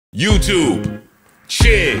YouTube,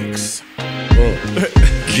 chicks,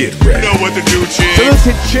 get ready. You know what to do, chicks.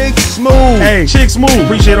 Look at Chick Smooth. Hey, Chick Smooth,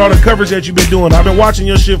 appreciate all the coverage that you've been doing. I've been watching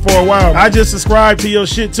your shit for a while. I just subscribed to your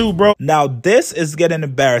shit too, bro. Now, this is getting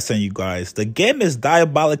embarrassing, you guys. The game is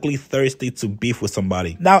diabolically thirsty to beef with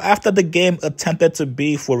somebody. Now, after the game attempted to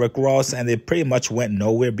beef with Rick Ross and it pretty much went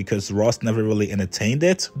nowhere because Ross never really entertained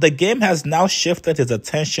it, the game has now shifted its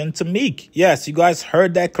attention to MEEK. Yes, you guys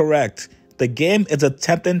heard that correct. The game is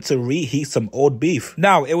attempting to reheat some old beef.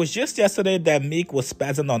 Now, it was just yesterday that MEEK was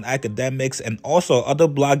spazzing on academics and also other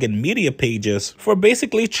blog and media pages for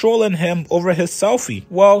basically trolling him over his selfie.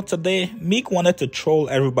 Well, today, MEEK wanted to troll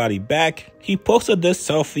everybody back. He posted this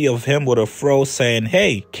selfie of him with a fro saying,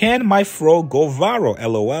 "Hey, can my fro go viral,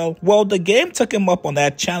 LOL?" Well, the game took him up on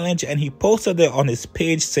that challenge and he posted it on his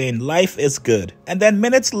page saying life is good. And then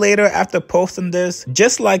minutes later after posting this,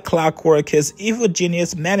 just like clockwork, his evil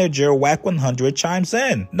genius manager Wack 100 chimes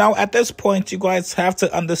in. Now at this point, you guys have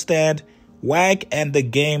to understand, Wack and the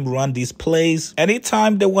game run these plays.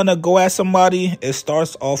 Anytime they want to go at somebody, it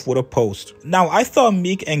starts off with a post. Now, I thought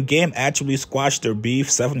MEEK and game actually squashed their beef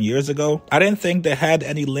 7 years ago. I didn't think they had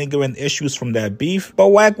any lingering issues from that beef. But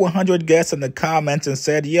Wack 100 gets in the comments and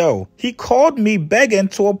said, "Yo, he called me begging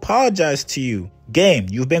to apologize to you. Game,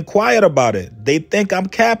 you've been quiet about it. They think I'm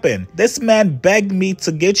capping. This man begged me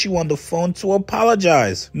to get you on the phone to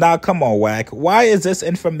apologize." Now, come on, Wack. Why is this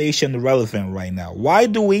information relevant right now? Why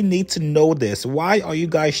do we need to know this? Why are you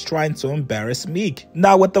guys trying to embarrass MEEK?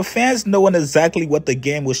 Now, with the fans knowing exactly what the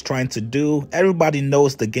game was trying to do, everybody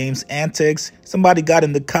knows the game's antics. Somebody got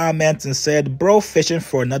in the comments and said, "Bro, fishing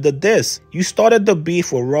for another diss. You started the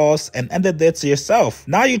beef with Ross and ended it to yourself.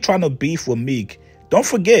 Now you're trying to beef with MEEK. Don't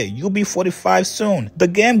forget, you'll be 45 soon." The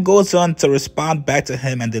game goes on to respond back to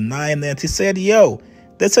him and denying it. He said, "Yo,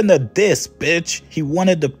 this ain't a diss, bitch. He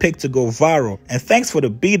wanted the pic to go viral. And thanks for the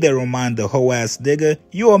be there reminder, hoe ass nigga.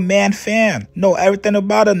 You a man fan. Know everything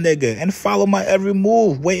about a nigga and follow my every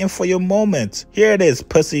move, waiting for your moment. Here it is,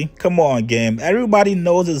 pussy." Come on, game. Everybody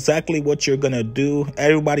knows exactly what you're gonna do.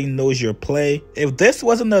 Everybody knows your play. If this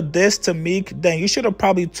wasn't a diss to MEEK, then you should have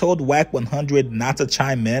probably told Wack 100 not to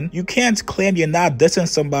chime in. You can't claim you're not dissing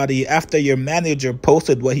somebody after your manager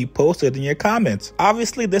posted what he posted in your comments.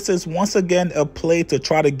 Obviously, this is once again a play to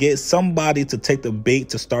try to get somebody to take the bait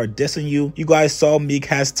to start dissing you. You guys saw MEEK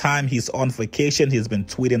has time. He's on vacation. He's been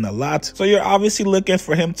tweeting a lot. So you're obviously looking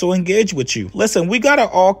for him to engage with you. Listen, we gotta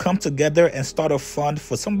all come together and start a fund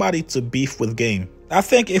for somebody to beef with game. I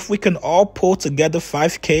think if we can all pull together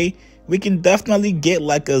 5K, we can definitely get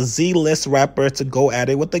like a Z-list rapper to go at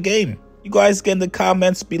it with the game. You guys get in the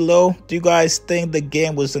comments below. Do you guys think the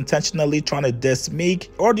game was intentionally trying to diss MEEK?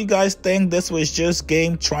 Or do you guys think this was just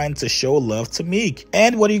game trying to show love to MEEK?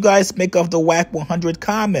 And what do you guys make of the Wack 100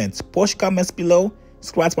 comments? Post your comments below.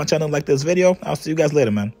 Subscribe to my channel, like this video. I'll see you guys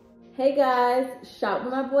later, man. Hey guys, shop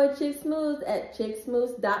with my boy Chick Smooth at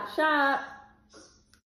chicksmooth.shop.